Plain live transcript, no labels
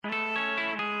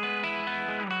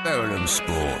Verulam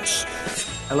Sports.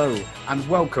 Hello and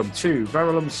welcome to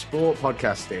Verulam Sport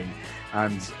Podcasting,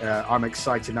 and I'm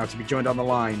excited now to be joined on the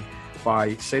line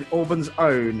by St Albans'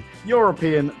 own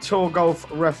European Tour Golf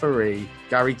referee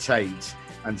Gary Tait,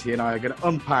 and he and I are going to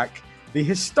unpack the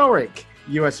historic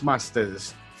US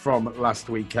Masters from last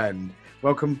weekend.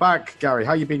 Welcome back, Gary.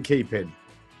 How you been keeping?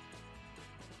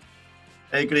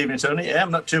 Hey, good evening, Tony. Yeah,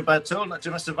 I'm not too bad at all. Not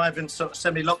too much surviving sort of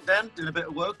semi-lockdown, doing a bit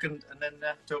of work and then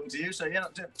talking to you. So, yeah,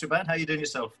 not too bad. How are you doing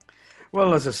yourself?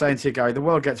 Well, as I was saying to you, Gary, the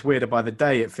world gets weirder by the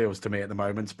day, it feels to me at the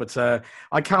moment. But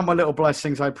I count my little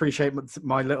blessings. I appreciate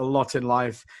my little lot in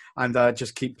life and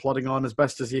just keep plodding on as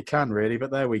best as you can, really.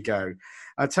 But there we go.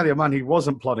 I tell you a man who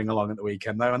wasn't plodding along at the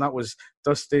weekend, though, and that was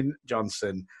Dustin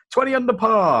Johnson. 20 under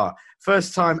par.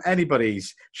 First time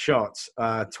anybody's shot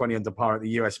 20 under par at the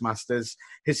US Masters.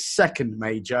 His second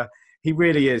major. He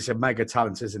really is a mega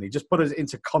talent, isn't he? Just put it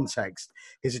into context,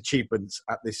 his achievements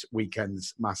at this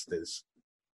weekend's Masters.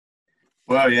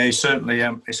 Well, yeah, he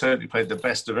certainly played the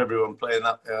best of everyone playing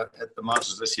that at the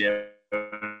Masters this year.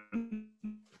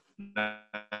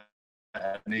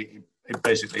 And he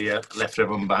basically left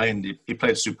everyone behind. He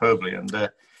played superbly, and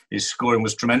his scoring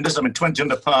was tremendous. I mean, 20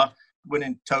 under par,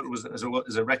 winning total was as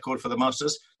a record for the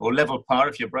Masters, or level par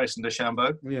if you're Bryson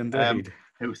DeChambeau. Yeah, indeed.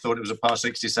 Who thought it was a par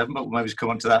 67, but we'll maybe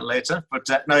come on to that later. But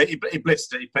no, he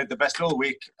blitzed it. He played the best all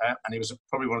week, and he was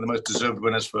probably one of the most deserved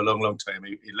winners for a long, long time.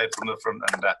 He led from the front,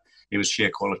 and he was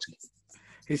sheer quality.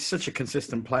 He's such a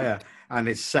consistent player, and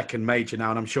his second major now,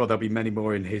 and I'm sure there'll be many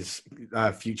more in his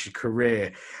future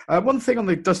career. One thing on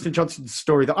the Dustin Johnson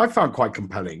story that I found quite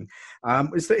compelling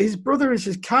is that his brother is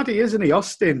his caddy, isn't he,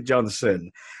 Austin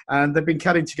Johnson? And they've been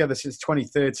caddying together since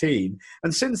 2013.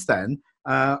 And since then,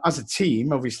 as a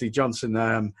team, obviously Johnson,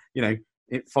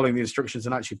 following the instructions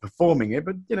and actually performing it,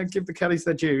 but, give the caddies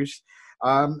their dues.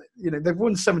 They've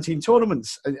won 17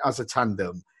 tournaments as a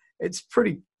tandem. It's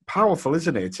pretty powerful,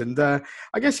 isn't it? And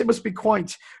I guess it must be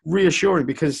quite reassuring,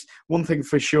 because one thing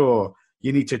for sure,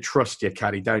 you need to trust your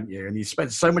caddy, don't you? And you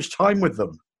spend so much time with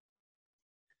them.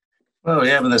 Well,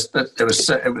 yeah, but it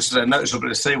was noticeable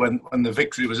to see when the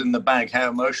victory was in the bag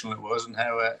how emotional it was and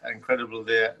how incredible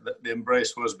the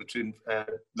embrace was between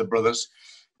the brothers.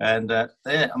 And I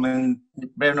mean,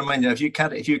 bearing in mind, if you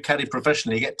caddy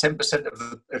professionally, you get 10%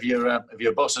 of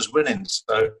your boss's winnings.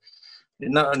 So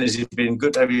not only has he been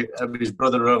good to have his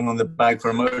brother on the bag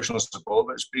for emotional support,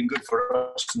 but it's been good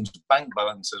for Austin's bank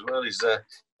balance as well. He's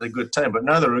a good time. But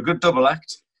no, they're a good double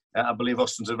act. I believe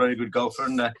Austin's a very good golfer,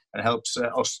 and helps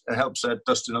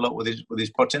Dustin a lot with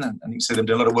his putting, and you can see them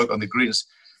doing a lot of work on the greens,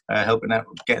 helping out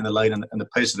getting the line and the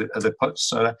pace of the putts.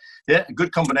 So yeah, a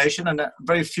good combination, and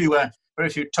very few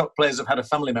top players have had a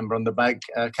family member on the bag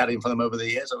caddying for them over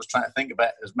the years. I was trying to think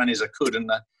about as many as I could,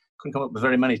 and couldn't come up with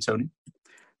very many, Tony.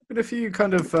 But a few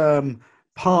kind of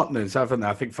partners, haven't they?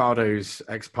 I think Fardo's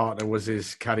ex-partner was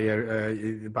his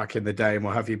caddy back in the day and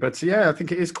what have you. But yeah, I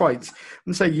think it is quite, I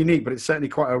wouldn't say unique, but it's certainly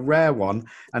quite a rare one,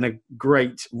 and a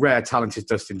great, rare, talented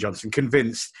Dustin Johnson.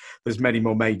 Convinced there's many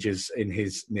more majors in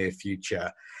his near future.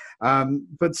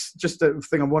 But just a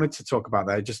thing I wanted to talk about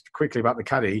there, just quickly about the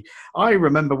caddy. I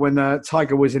remember when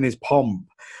Tiger was in his pomp,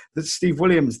 that Steve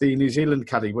Williams, the New Zealand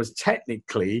caddy, was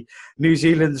technically New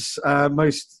Zealand's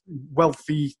most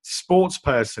wealthy sports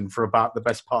person for about the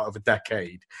best part of a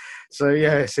decade. So,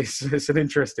 yes, it's an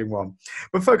interesting one.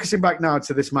 But focusing back now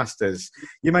to this Masters,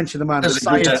 you mentioned the man, the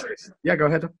scientist. Yeah, go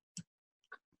ahead.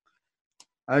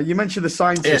 You mentioned the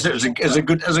scientist. Yes, it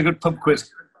was a good pub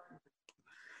quiz.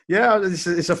 Yeah,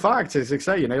 it's a fact. As you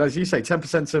say,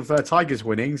 10% of Tiger's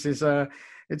winnings is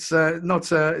it's not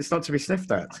to be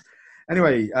sniffed at.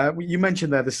 Anyway, you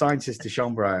mentioned there the scientist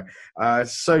DeChambeau,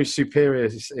 so superior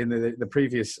in the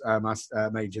previous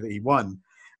major that he won,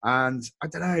 and I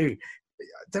don't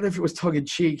know if it was tongue in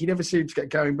cheek. He never seemed to get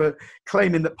going, but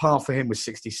claiming that par for him was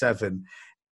 67.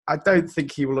 I don't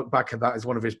think he will look back at that as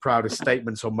one of his proudest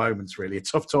statements or moments. Really, a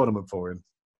tough tournament for him.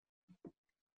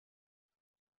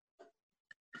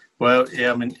 Well,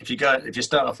 yeah, I mean, if you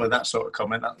start off with that sort of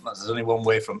comment, there's only one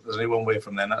way from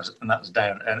there, and that's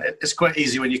down. And it's quite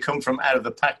easy when you come from out of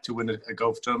the pack to win a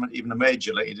golf tournament, even a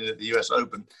major, like you did at the US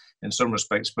Open, in some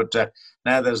respects. But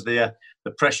now there's the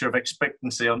pressure of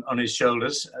expectancy on his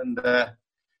shoulders, and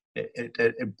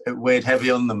it weighed heavy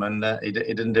on them, and he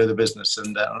didn't do the business.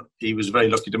 And he was very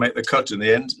lucky to make the cut in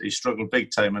the end. He struggled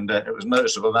big time, and it was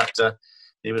noticeable that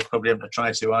he was probably having to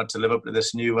try too hard to live up to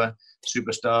this new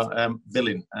superstar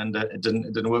billing, and it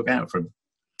didn't work out for him.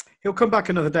 He'll come back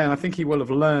another day, and I think he will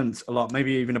have learned a lot,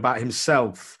 maybe even about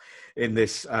himself in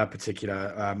this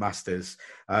particular Masters.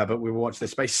 But we will watch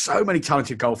this space. So many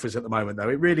talented golfers at the moment, though.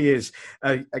 It really is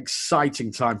an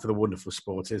exciting time for the wonderful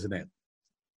sport, isn't it?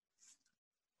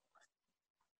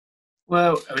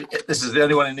 Well, I mean, this is the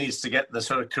only one who needs to get the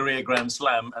sort of career Grand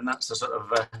Slam, and that's the sort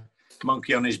of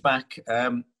monkey on his back.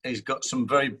 He's got some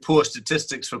very poor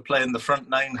statistics for playing the front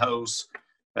 9 holes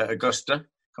at Augusta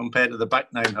compared to the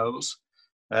back 9 holes.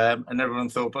 And everyone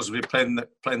thought possibly playing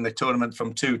the tournament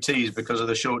from 2 tees because of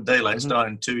the short daylight,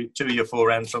 starting two or 4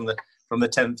 rounds from the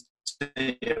 10th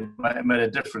tee, made a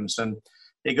difference. And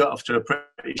he got off to a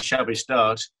pretty shabby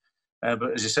start.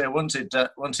 But as you say, once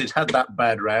he'd had that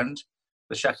bad round,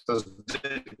 the shackles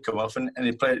did come off, and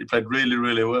he played really,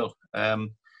 really well.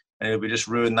 And we just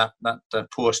ruined that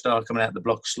poor start coming out the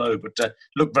block slow, but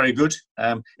looked very good.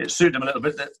 It suited him a little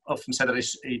bit. That often said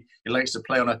that he likes to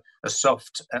play on a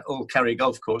soft all-carry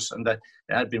golf course, and it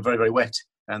had been very, very wet,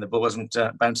 and the ball wasn't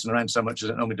bouncing around so much as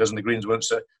it normally does, and the greens weren't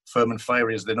so firm and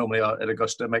fiery as they normally are at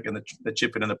Augusta, making the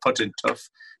chipping and the putting tough,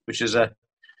 which is a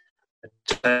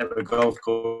type of golf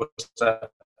course that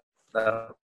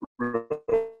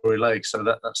Rory likes. So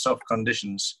that soft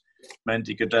conditions meant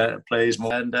he could play his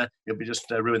more, and he'll be just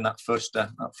ruined that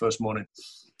first morning.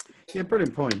 Yeah,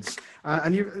 brilliant points.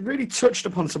 And you really touched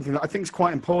upon something that I think is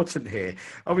quite important here.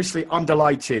 Obviously, I'm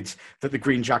delighted that the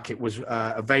green jacket was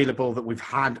available, that we've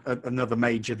had another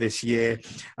major this year.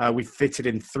 We've fitted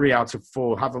in 3 out of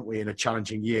 4, haven't we, in a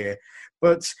challenging year?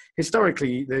 But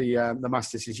historically, the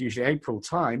Masters is usually April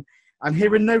time, and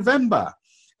here in November.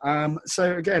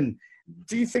 So again,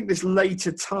 do you think this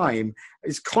later time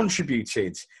has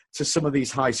contributed to some of these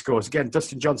high scores? Again,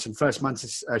 Dustin Johnson, first man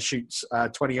to shoot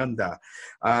 20 under.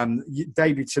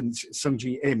 Debutant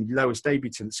Sungji Im, lowest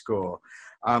debutant score.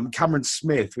 Cameron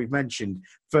Smith, we've mentioned,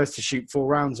 first to shoot 4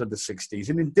 rounds under 60s.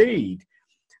 And indeed,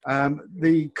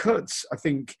 the cuts, I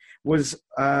think, was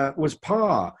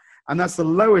par. And that's the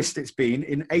lowest it's been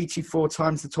in 84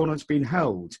 times the tournament's been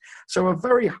held. So a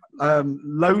very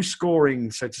low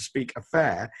scoring, so to speak,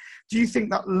 affair. Do you think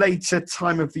that later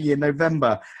time of the year,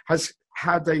 November, has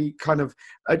had a kind of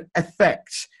an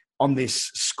effect on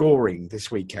this scoring this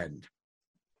weekend?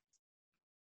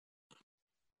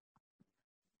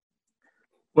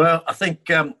 Well, I think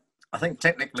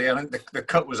technically, I think the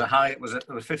cut was a high. There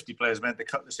were 50 players made the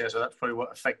cut this year, so that's probably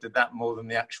what affected that more than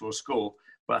the actual score.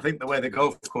 But I think the way the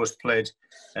golf course played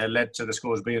led to the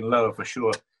scores being lower for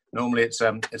sure. Normally, it's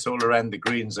all around the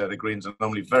greens there. The greens are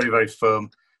normally very, very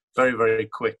firm, very, very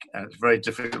quick, and it's very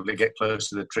difficult to get close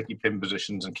to the tricky pin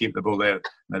positions and keep the ball there.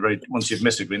 And once you've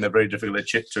missed a green, they're very difficult to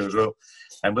chip to as well.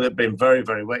 And with it being very,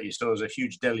 very wet, you saw there was a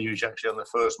huge deluge actually on the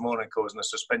first morning, causing a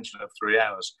suspension of 3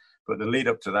 hours. But the lead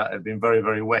up to that had been very,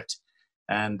 very wet,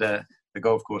 and the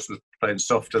golf course was playing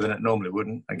softer than it normally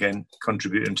wouldn't, again,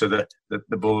 contributing to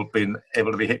the ball being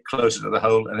able to be hit closer to the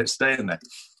hole and it's staying there.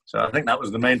 So I think that was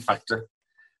the main factor.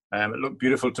 It looked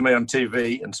beautiful to me on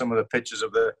TV, and some of the pictures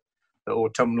of the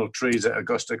autumnal trees at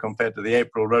Augusta compared to the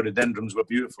April rhododendrons were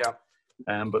beautiful.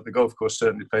 Yeah. But the golf course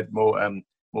certainly played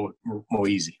more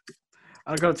easy.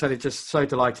 I've got to tell you, just so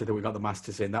delighted that we got the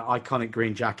Masters in. That iconic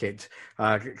green jacket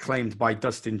claimed by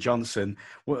Dustin Johnson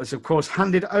was, of course,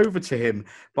 handed over to him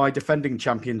by defending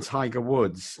champion Tiger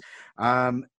Woods.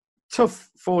 Tough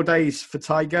 4 days for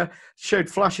Tiger. Showed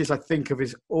flashes, I think, of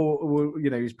his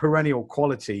perennial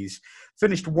qualities.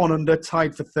 Finished 1 under,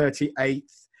 tied for 38th.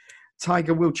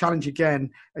 Tiger will challenge again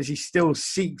as he still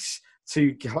seeks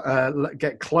to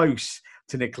get close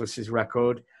to Nicklaus's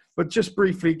record. But just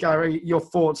briefly, Gary, your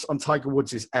thoughts on Tiger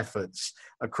Woods' efforts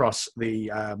across the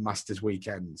Masters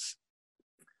weekends?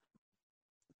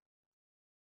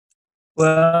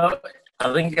 Well,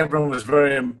 I think everyone was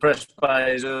very impressed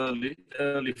by his early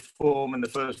form in the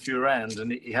first few rounds,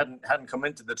 and he hadn't come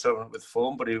into the tournament with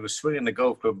form, but he was swinging the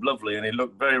golf club lovely, and he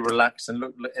looked very relaxed and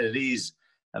looked at ease,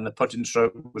 and the putting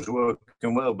stroke was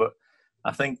working well. But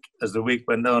I think as the week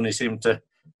went on, he seemed to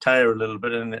tire a little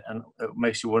bit, and it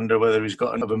makes you wonder whether he's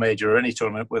got another major or any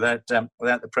tournament without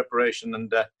the preparation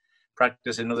and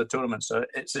practice in other tournaments. So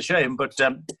it's a shame, but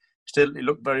still, he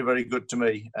looked very, very good to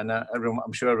me. And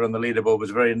I'm sure everyone on the leaderboard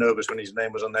was very nervous when his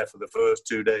name was on there for the first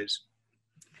 2 days.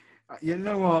 You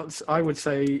know what? I would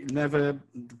say never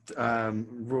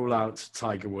rule out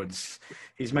Tiger Woods.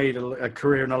 He's made a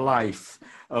career and a life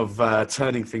of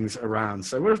turning things around.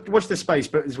 So watch this space.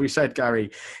 But as we said,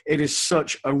 Gary, it is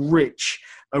such a rich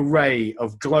array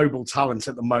of global talent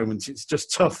at the moment. It's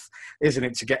just tough, isn't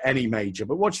it, to get any major.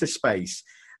 But watch this space.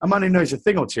 A man who knows a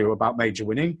thing or two about major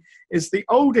winning is the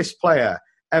oldest player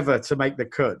ever to make the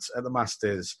cut at the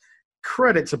Masters.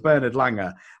 Credit to Bernard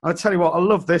Langer. I'll tell you what, I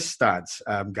love this stat,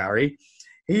 Gary.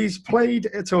 He's played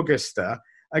at Augusta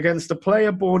against a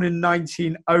player born in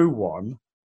 1901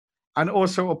 and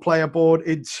also a player born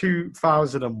in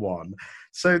 2001.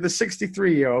 So the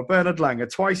 63-year-old Bernard Langer,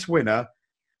 twice winner,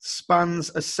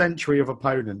 spans a century of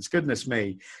opponents. Goodness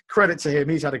me. Credit to him.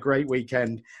 He's had a great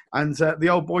weekend. And the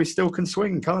old boy still can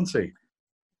swing, can't he?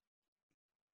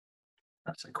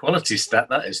 That's a quality stat,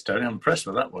 that is, Tony. I'm impressed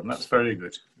with that one. That's very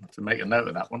good. To make a note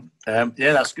of that one.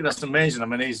 Yeah, that's good. That's amazing. I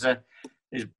mean, he's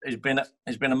been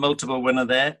a multiple winner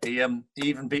there. He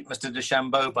even beat Mr.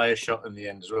 DeChambeau by a shot in the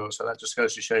end as well. So that just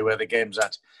goes to show you where the game's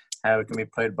at, how it can be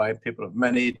played by people of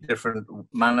many different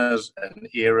manners and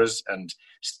eras and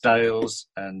styles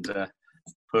and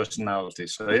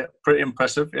personalities. So yeah, pretty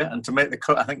impressive. Yeah, and to make the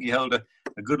cut, I think he held a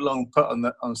good long putt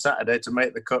on Saturday to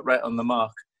make the cut right on the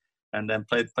mark. And then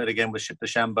played again with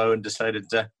DeChambeau and decided,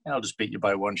 I'll just beat you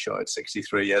by one shot at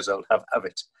 63 years old. Have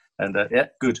it. And yeah,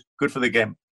 good for the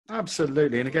game.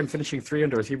 Absolutely. And again, finishing 3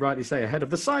 under, as you rightly say, ahead of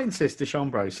the scientist,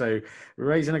 DeChambeau. So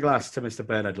raising a glass to Mr.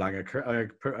 Bernard Lang,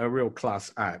 a real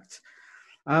class act.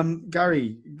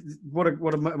 Gary, what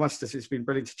a must. It's been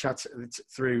brilliant to chat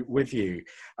through with you.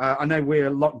 I know we're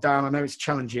locked down. I know it's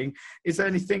challenging. Is there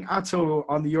anything at all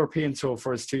on the European Tour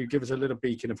for us to give us a little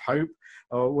beacon of hope?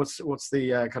 Or what's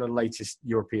the kind of latest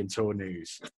European Tour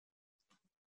news?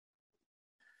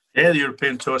 Yeah, the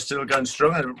European Tour is still going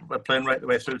strong. We're playing right the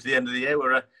way through to the end of the year.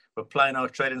 We're playing our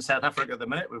trade in South Africa at the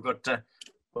minute. We've got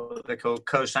what they call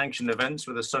co-sanctioned events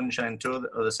with the Sunshine Tour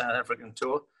or the South African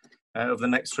Tour over the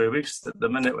next 3 weeks. At the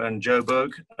minute, we're in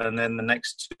Joburg, and then the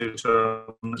next 2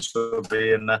 tournaments will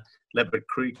be in Leopard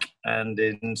Creek and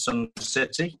in Sun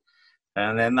City.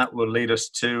 And then that will lead us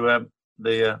to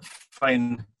the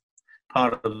fine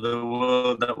part of the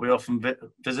world that we often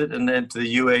visit, and then to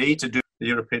the UAE to do the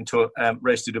European Tour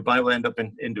race to Dubai. We'll end up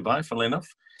in Dubai, funnily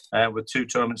enough, with 2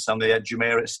 tournaments on the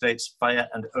Jumeirah Estates Fire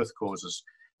and Earth Causes.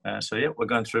 So yeah, we're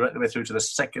going right the way through to the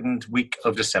 2nd week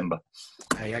of December.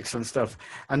 Hey, excellent stuff.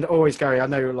 And always, Gary, I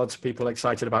know lots of people are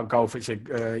excited about golf. It's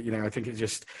I think it's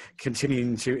just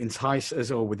continuing to entice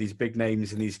us all with these big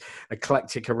names and these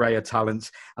eclectic array of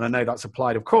talents. And I know that's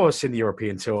applied, of course, in the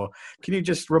European Tour. Can you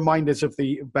just remind us of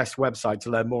the best website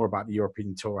to learn more about the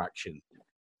European Tour action?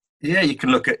 Yeah, you can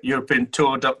look at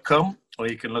europeantour.com, or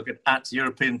you can look at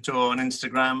European Tour on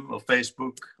Instagram or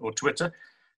Facebook or Twitter.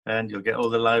 And you'll get all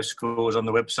the live scores on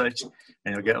the website,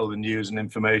 and you'll get all the news and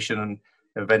information and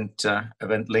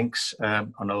event links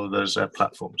on all those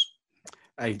platforms.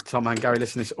 Hey, Tom and Gary,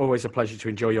 listen, it's always a pleasure to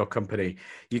enjoy your company.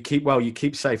 You keep well, you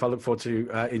keep safe. I look forward to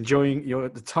enjoying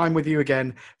the time with you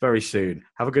again very soon.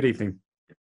 Have a good evening.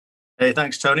 Hey,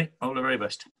 thanks, Tony. All the very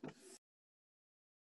best.